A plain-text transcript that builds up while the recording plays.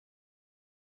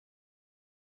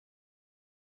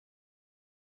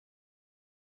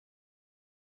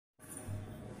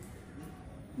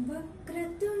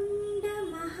వక్రతుండ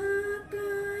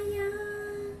మహాకాయ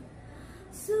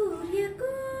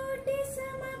సూర్యకోటి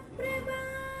సమప్రభ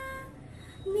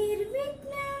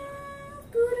నిర్విఘ్నం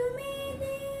కురు మే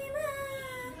దేవ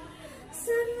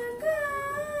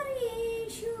సర్వకార్యేషు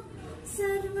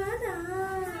సర్వదా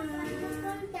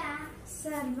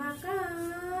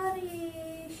సర్వకార్యేషు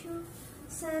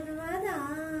సర్వదా.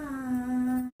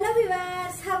 Hello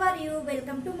viewers, how are you?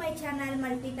 Welcome to my channel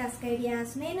multi task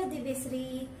ideas. నేను దివ్యశ్రీ.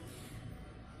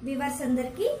 వ్యూవర్స్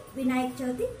అందరికీ వినాయక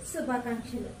చవితి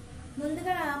శుభాకాంక్షలు.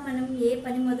 ముందుగా మనం ఏ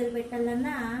పని మొదలు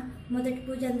పెట్టాలన్నా మొదటి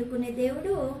పూజ అందుకునే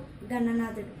దేవుడు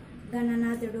గణనాథుడు.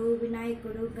 గణనాథుడు,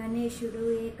 వినాయకుడు, గణేశుడు,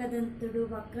 ఏకదంతుడు,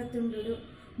 వక్రతుండు,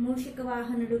 మూషిక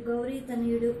వాహనుడు,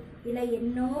 గౌరీతనయుడు, ఇలా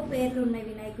ఎన్నో పేర్లు ఉన్నాయి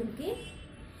వినాయకునికి.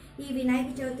 ఈ వినాయక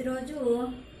చవితి రోజు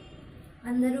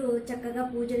అందరూ చక్కగా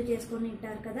పూజలు చేసుకొని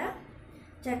తింటారు కదా.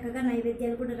 చక్కగా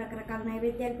నైవేద్యాలు కూడా రకరకాల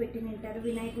నైవేద్యాలు పెట్టి తింటారు.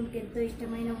 వినాయకునికి ఎంతో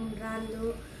ఇష్టమైన ఉండ్రాళ్ళు,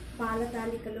 పాల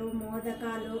తాలికలు,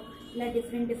 మోదకాలు, ఇలా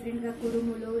డిఫరెంట్గా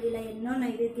కుడుములు, ఇలా ఎన్నో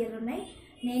నైవేద్యాలు ఉన్నాయి.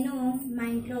 నేను మా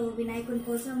ఇంట్లో వినాయకుని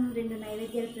కోసం 2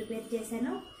 నైవేద్యాలు ప్రిపేర్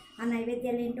చేశాను. ఆ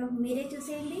నైవేద్యాలు ఏంటో మీరే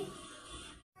చూసేయండి.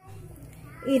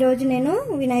 ఈరోజు నేను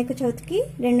వినాయక చవితికి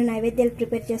 2 నైవేద్యాలు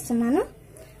ప్రిపేర్ చేస్తున్నాను.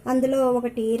 అందులో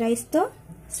ఒకటి రైస్తో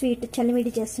స్వీట్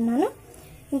చలివిడి చేస్తున్నాను,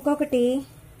 ఇంకొకటి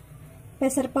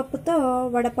పెసరపప్పుతో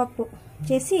వడపప్పు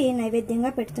చేసి నైవేద్యంగా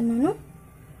పెడుతున్నాను.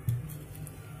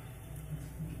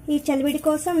 ఈ చలివిడి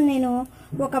కోసం నేను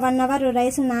ఒక 1 అవర్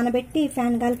రైస్ నానబెట్టి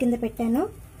ఫ్యాన్ గాలి కింద పెట్టాను.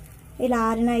 ఇలా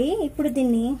ఆరినాయి. ఇప్పుడు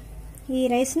ఈ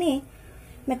రైస్ని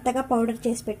మెత్తగా పౌడర్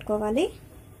చేసి పెట్టుకోవాలి.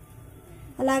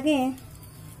 అలాగే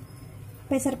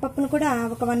పెసరపప్పును కూడా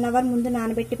ఒక 1 అవర్ ముందు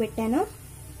నానబెట్టి పెట్టాను.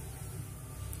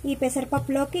 ఈ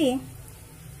పెసరపప్పులోకి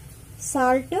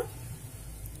సాల్ట్,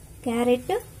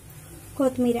 క్యారెట్,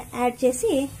 కొత్తిమీర యాడ్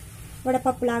చేసి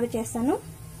వడపప్పు లాగా చేస్తాను.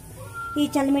 ఈ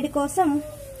చలిమిడి కోసం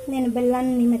నేను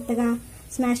బెల్లాన్ని మెత్తగా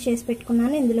స్మాష్ చేసి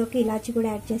పెట్టుకున్నాను. ఇందులోకి ఇలాచి కూడా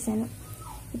యాడ్ చేశాను.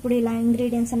 ఇప్పుడు ఇలా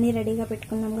ఇంగ్రీడియంట్స్ అన్నీ రెడీగా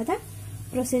పెట్టుకున్నాం కదా.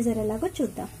 ప్రొసీజర్ ఎలాగో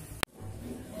చూద్దాం.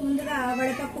 ముందుగా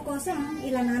వడపప్పు కోసం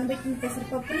ఇలా నానబెట్టిన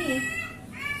పెసరపప్పుని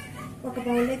ఒక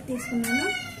బౌల్లోకి తీసుకున్నాను.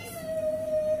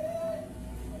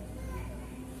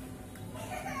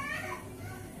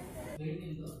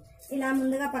 ఇలా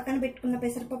ముందుగా పక్కన పెట్టుకున్న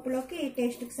పెసరపప్పులోకి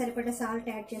టేస్ట్కి సరిపడా సాల్ట్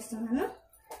యాడ్ చేస్తున్నాను.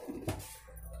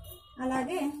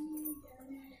 అలాగే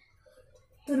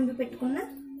తురిమి పెట్టుకున్న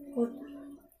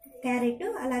క్యారెట్,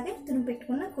 అలాగే తురిమి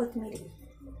పెట్టుకున్న కొత్తిమీర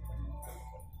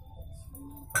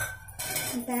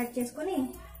ఇంత యాడ్ చేసుకొని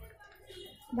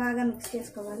బాగా మిక్స్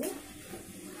చేసుకోవాలి.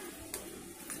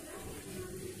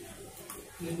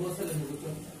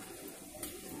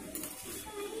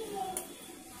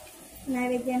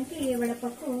 నైవేద్యానికి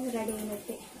వడపప్పు రెడీ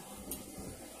అయినట్టే.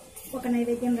 ఒక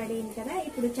నైవేద్యం రెడీ అయింది కదా.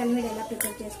 ఇప్పుడు చలిమిడి ఎలా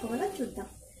ప్రిపేర్ చేసుకోవాలో చూద్దాం.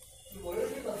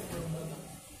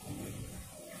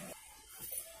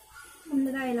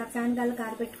 ముందుగా ఇలా ఫ్యాన్ గాలి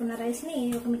కారపెట్టుకున్న రైస్ని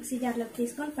ఒక మిక్సీ జార్లోకి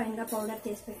తీసుకొని ఫైన్గా పౌడర్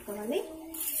చేసి పెట్టుకోవాలి.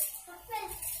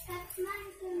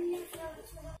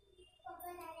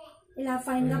 ఇలా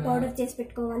ఫైన్గా పౌడర్ చేసి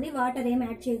పెట్టుకోవాలి. వాటర్ ఏం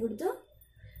యాడ్ చేయకూడదు.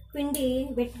 పిండి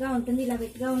వెట్గా ఉంటుంది. ఇలా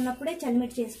వెట్గా ఉన్నప్పుడే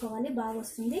చలిమిడి చేసుకోవాలి, బాగా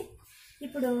వస్తుంది.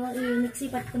 ఇప్పుడు ఈ మిక్సీ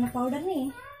పట్టుకున్న పౌడర్ని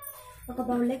ఒక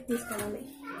బౌల్లోకి తీసుకోవాలి.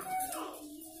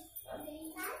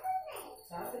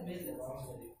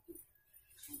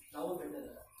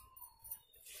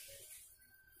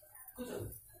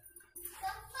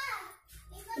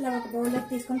 ఇలా ఒక బౌల్లోకి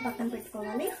తీసుకొని పక్కన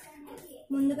పెట్టుకోవాలి.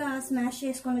 ముందుగా స్మాష్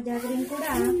చేసుకున్న జాగరిని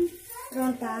కూడా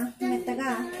రోంత మెత్తగా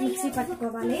మిక్సీ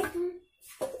పట్టుకోవాలి.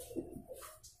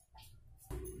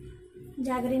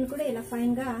 జాగరిని కూడా ఇలా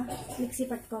ఫైన్గా మిక్సీ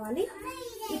పట్టుకోవాలి.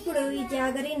 ఇప్పుడు ఈ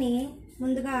జాగరిని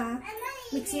ముందుగా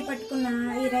మిక్సీ పట్టుకున్న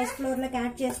ఈ రైస్ ఫ్లోర్లోకి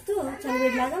యాడ్ చేస్తూ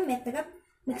చలివిడిలాగా మెత్తగా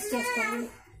మిక్స్ చేసుకోవాలి.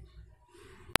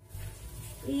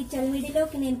 ఈ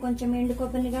చలివిడిలోకి నేను కొంచెం ఎండు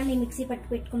కొబ్బరిని కానీ మిక్సీ పట్టు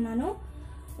పెట్టుకున్నాను.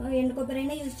 ఎండు కొబ్బరి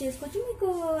అయినా యూజ్ చేసుకోవచ్చు, మీకు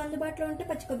అందుబాటులో ఉంటే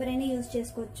పచ్చి కొబ్బరి అయినా యూజ్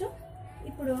చేసుకోవచ్చు.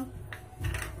 ఇప్పుడు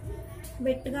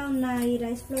వెట్టుగా ఉన్న ఈ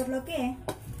రైస్ ఫ్లోర్లోకి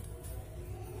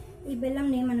ఈ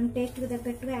బెల్లంని మనం టేస్ట్కి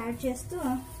తగ్గట్టుగా యాడ్ చేస్తూ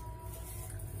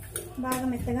బాగా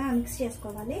మెత్తగా మిక్స్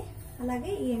చేసుకోవాలి.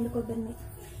 అలాగే ఈ ఎండు కొబ్బరిని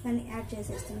దాన్ని యాడ్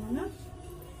చేసేస్తున్నాను.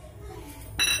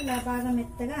 ఇలా బాగా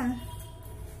మెత్తగా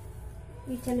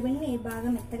ఈ చలివిడిని బాగా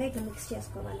మెత్తగా ఇట్లా మిక్స్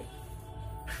చేసుకోవాలి.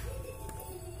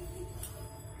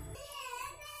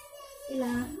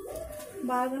 ఇలా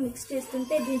బాగా మిక్స్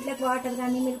చేస్తుంటే దీంట్లోకి వాటర్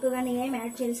కానీ మిల్క్ కానీ ఏం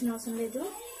యాడ్ చేయాల్సిన అవసరం లేదు.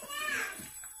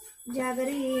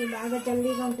 జాగరి బాగా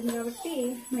జల్దీగా ఉంటుంది కాబట్టి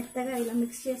మెత్తగా ఇలా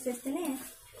మిక్స్ చేసేస్తేనే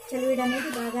చలివిడి అనేది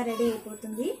బాగా రెడీ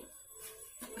అయిపోతుంది.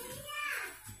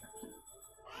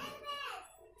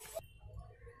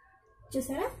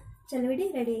 చూసారా, చలివిడి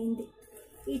రెడీ అయింది.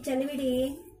 ఈ చలివిడి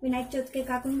వినాయక చవితికే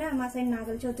కాకుండా మా సైడ్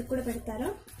నాగల చవితికి కూడా పెడతారు.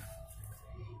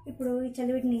 ఇప్పుడు ఈ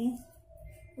చలివిడిని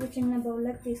ఒక చిన్న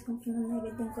బౌల్లోకి తీసుకుంటున్నాను.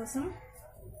 నైవేద్యం కోసం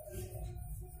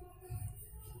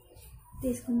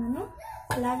తీసుకున్నాను.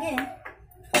 అలాగే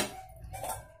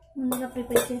ముందుగా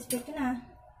ప్రిపేర్ చేసి పెట్టిన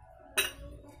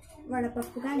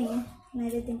వడపప్పు కానీ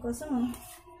నైవేద్యం కోసం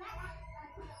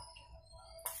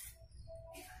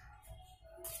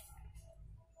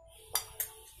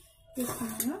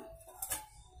తీసుకున్నాను.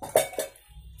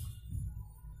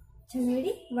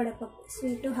 చలివిడి వడపప్పు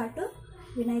స్వీటు హాటు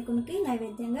వినాయకునికి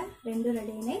నైవేద్యంగా రెండు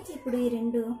రెడీ అయినాయి. ఇప్పుడు ఈ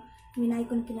రెండు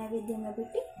వినాయకునికి నైవేద్యంగా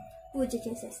పెట్టి పూజ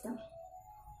చేసేస్తాం.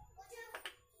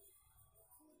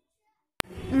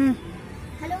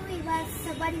 Hello viewers,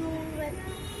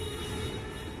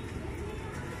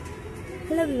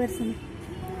 hello viewers,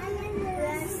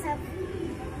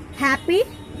 happy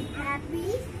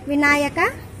Vinayaka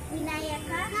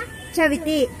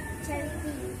Chavithi.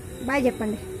 Bye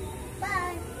చెప్పండి.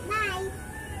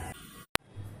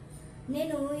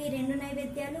 నేను ఈ రెండు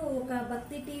నైవేద్యాలు ఒక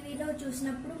భక్తి టీవీలో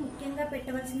చూసినప్పుడు ముఖ్యంగా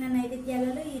పెట్టవలసిన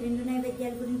నైవేద్యాలలో ఈ రెండు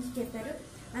నైవేద్యాల గురించి చెప్పారు.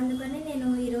 అందుకని నేను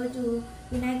ఈరోజు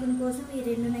వినాయకుని కోసం ఈ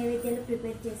రెండు నైవేద్యాలు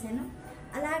ప్రిపేర్ చేశాను.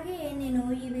 అలాగే నేను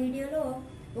ఈ వీడియోలో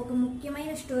ఒక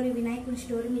ముఖ్యమైన స్టోరీ, వినాయకుని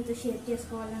స్టోరీ మీతో షేర్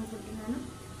చేసుకోవాలనుకుంటున్నాను.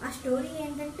 ఆ స్టోరీ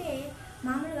ఏంటంటే,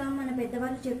 మామూలుగా మన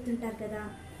పెద్దవాళ్ళు చెప్తుంటారు కదా,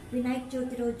 వినాయక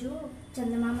చవితి రోజు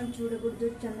చందమామను చూడకూడదు,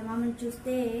 చందమామను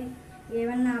చూస్తే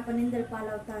ఏమన్నా అపనిందలు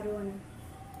పాలవుతారు అని.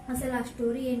 అసలు ఆ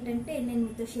స్టోరీ ఏంటంటే నేను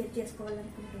మీతో షేర్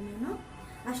చేసుకోవాలనుకుంటున్నాను.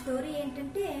 ఆ స్టోరీ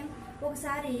ఏంటంటే,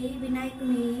 ఒకసారి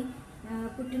వినాయకుని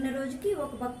పుట్టినరోజుకి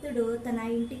ఒక భక్తుడు తన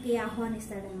ఇంటికి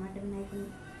ఆహ్వానిస్తాడనమాట.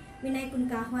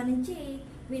 వినాయకునికి ఆహ్వానించి,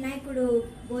 వినాయకుడు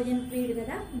భోజన ప్రియుడు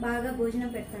కదా, బాగా భోజనం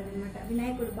పెడతాడనమాట.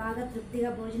 వినాయకుడు బాగా తృప్తిగా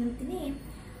భోజనం తిని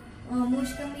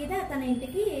మూషికం మీద తన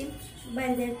ఇంటికి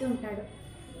బయలుదేరుతూ ఉంటాడు.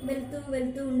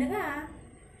 వెళ్తూ ఉండగా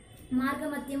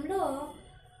మార్గమధ్యంలో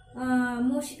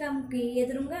మూషికంకి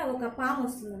ఎదురుగా ఒక పాము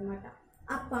వస్తుందన్నమాట.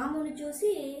 ఆ పామును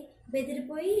చూసి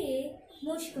బెదిరిపోయి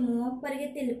మూషికము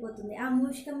పరిగెత్తి వెళ్ళిపోతుంది. ఆ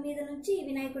మూషికం మీద నుంచి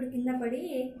వినాయకుడు కింద పడి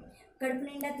కడుపు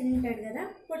నిండా తింటాడు కదా,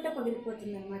 పొట్ట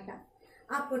పగిలిపోతుంది అనమాట.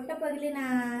 ఆ పొట్ట పగిలిన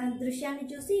దృశ్యాన్ని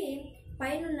చూసి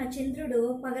పైనున్న చంద్రుడు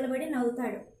పగలబడి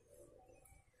నవ్వుతాడు.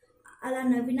 అలా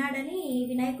నవ్వినాడని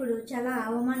వినాయకుడు చాలా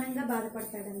అవమానంగా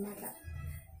బాధపడతాడనమాట.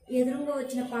 ఎదురుగా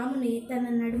వచ్చిన పాముని తన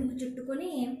నడుముకు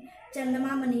చుట్టుకొని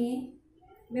చందమామని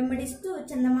వెంబడిస్తూ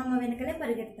చందమామ వెనకలే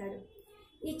పరిగెడతాడు.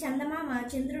 ఈ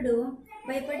చంద్రుడు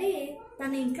భయపడి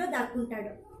తన ఇంట్లో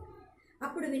దాక్కుంటాడు.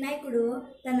 అప్పుడు వినాయకుడు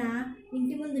తన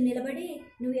ఇంటి ముందు నిలబడి,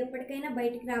 నువ్వు ఎప్పటికైనా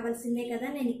బయటికి రావాల్సిందే కదా,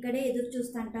 నేను ఇక్కడే ఎదురు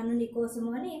చూస్తుంటాను నీ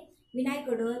కోసము అని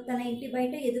వినాయకుడు తన ఇంటి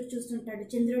బయట ఎదురు చూస్తుంటాడు,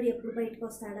 చంద్రుడు ఎప్పుడు బయటకు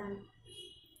వస్తాడా అని.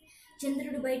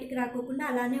 చంద్రుడు బయటికి రాకోకుండా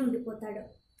అలానే ఉండిపోతాడు.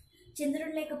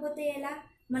 చంద్రుడు లేకపోతే ఎలా?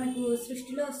 మనకు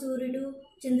సృష్టిలో సూర్యుడు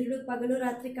చంద్రుడు పగలు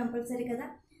రాత్రి కంపల్సరీ కదా.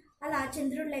 అలా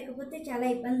చంద్రుడు లేకపోతే చాలా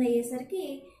ఇబ్బంది అయ్యేసరికి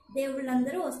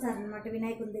దేవుళ్ళందరూ వస్తారనమాట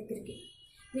వినాయకుని దగ్గరికి.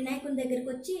 వినాయకుని దగ్గరికి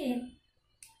వచ్చి,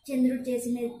 చంద్రుడు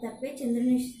చేసినది తప్పే,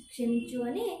 చంద్రుడిని క్షమించు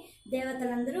అని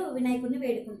దేవతలందరూ వినాయకుడిని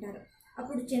వేడుకుంటారు.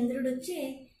 అప్పుడు చంద్రుడు వచ్చి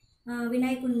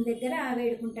వినాయకుని దగ్గర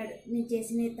వేడుకుంటాడు, నేను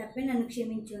చేసినది తప్పే, నన్ను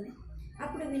క్షమించు అని.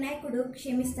 అప్పుడు వినాయకుడు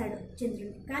క్షమిస్తాడు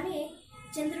చంద్రుడిని. కానీ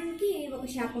చంద్రునికి ఒక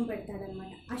శాపం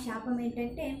పెడతాడనమాట. ఆ శాపం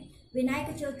ఏంటంటే, వినాయక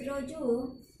చవితి రోజు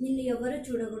నిన్ను ఎవరు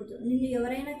చూడకూడదు, నిన్ను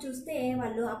ఎవరైనా చూస్తే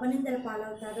వాళ్ళు అపనిందల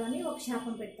పాలవుతారు అని ఒక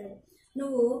శాపం పెడతాడు.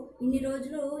 నువ్వు ఇన్ని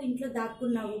రోజులు ఇంట్లో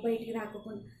దాక్కున్నావు బయటికి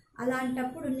రాకుండా,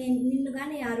 అలాంటప్పుడు నిన్ను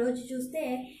కానీ ఆ రోజు చూస్తే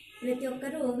ప్రతి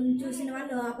ఒక్కరూ చూసిన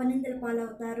వాళ్ళు అపనిందల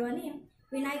పాలవుతారు అని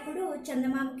వినాయకుడు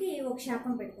చందమామకి ఒక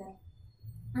శాపం పెడతారు.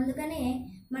 అందుకనే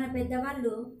మన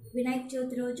పెద్దవాళ్ళు వినాయక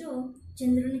చవితి రోజు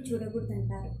చంద్రుడిని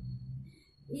చూడకూడదంటారు.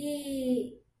 ఈ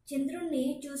చంద్రుణ్ణి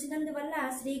చూసినందువల్ల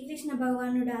శ్రీకృష్ణ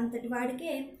భగవానుడు అంతటి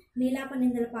వాడికే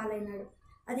నీలాపనిందల పాలైనాడు.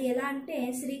 అది ఎలా అంటే,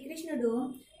 శ్రీకృష్ణుడు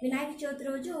వినాయక చవితి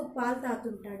రోజు పాలు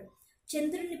తాగుతుంటాడు.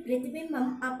 చంద్రుని ప్రతిబింబం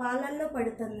ఆ పాలల్లో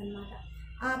పడుతుందన్నమాట.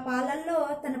 ఆ పాలల్లో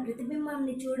తన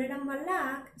ప్రతిబింబాన్ని చూడడం వల్ల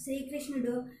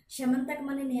శ్రీకృష్ణుడు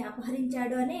శమంతకమణిని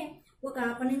అపహరించాడు అనే ఒక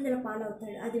అపనిందల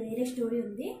పాలవుతాడు. అది వేరే స్టోరీ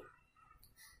ఉంది.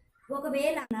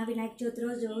 ఒకవేళ వినాయక చవితి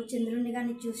రోజు చంద్రుడిని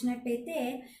కానీ చూసినట్టయితే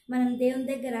మనం దేవుని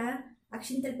దగ్గర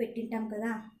అక్షింతలు పెట్టింటాం కదా,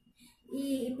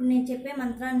 ఇప్పుడు నేను చెప్పే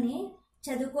మంత్రాన్ని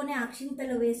చదువుకొని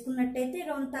అక్షింతలు వేసుకున్నట్టయితే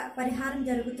కొంత పరిహారం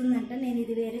జరుగుతుందంట. నేను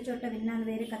ఇది వేరే చోట విన్నాను,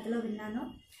 వేరే కథలో విన్నాను.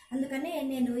 అందుకని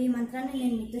నేను ఈ మంత్రాన్ని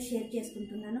మీతో షేర్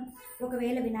చేసుకుంటున్నాను.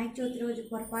 ఒకవేళ వినాయక చవితి రోజు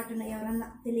పొరపాటున ఎవరన్నా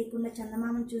తెలియకుండా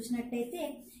చందమామను చూసినట్టయితే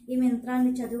ఈ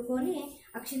మంత్రాన్ని చదువుకొని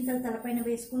అక్షింతలు తలపైన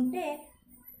వేసుకుంటే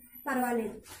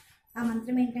పర్వాలేదు. ఆ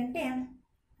మంత్రం ఏంటంటే,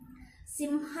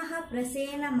 సింహ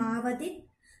ప్రసేన మావదిత్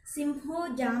సింహో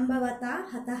జాంబవత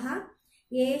హతః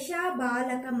ఏషా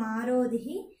బాలక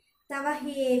మారోధి తవ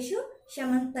హ్యేషు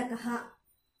శమంతకః.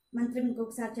 మంత్రం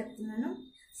ఇంకొకసారి చెప్తున్నాను.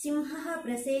 సింహః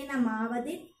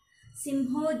ప్రసేనమావదిత్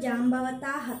సింహో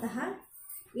జాంబవతా హతః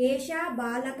ఏషా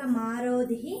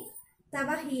బాలకమారోధిః తవ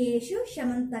హ్యేషు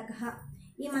శమంతకః.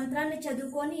 ఈ మంత్రాన్ని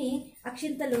చదువుకొని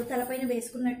అక్షింతలు తలపైన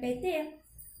వేసుకున్నట్టయితే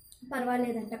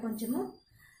పర్వాలేదంట కొంచెము.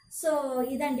 సో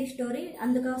ఇదండి స్టోరీ.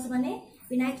 అందుకోసమనే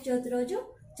వినాయక చవితి రోజు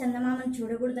చందమామను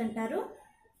చూడకూడదంటారు.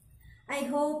 ఐ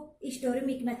హోప్ ఈ స్టోరీ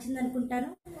మీకు నచ్చింది అనుకుంటాను.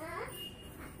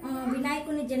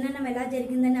 వినాయకుని జననం ఎలా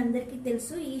జరిగిందని అందరికీ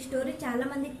తెలుసు. ఈ స్టోరీ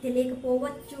చాలామందికి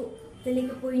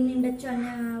తెలియకపోయిండొచ్చు అన్న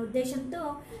ఉద్దేశంతో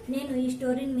నేను ఈ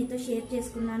స్టోరీని మీతో షేర్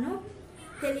చేసుకున్నాను.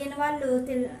 తెలియని వాళ్ళు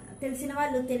తెలిసిన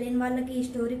వాళ్ళు తెలియని వాళ్ళకి ఈ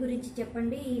స్టోరీ గురించి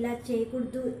చెప్పండి. ఇలా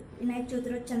చేయకూడదు, వినాయక చవితి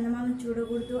రోజు చందమామను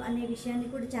చూడకూడదు అనే విషయాన్ని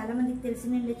కూడా చాలామందికి తెలిసి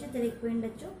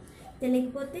తెలియకపోయిండొచ్చు.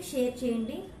 తెలియకపోతే షేర్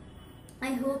చేయండి.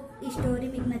 ఐ హోప్ ఈ స్టోరీ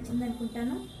మీకు నచ్చింది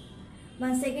అనుకుంటాను.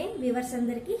 వన్స్ అగైన్ వ్యూవర్స్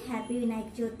అందరికీ happy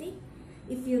Vinayaka Chavithi.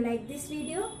 If you like this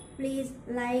video, please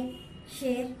like,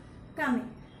 share, comment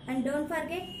and don't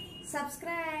forget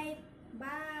subscribe.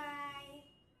 Bye.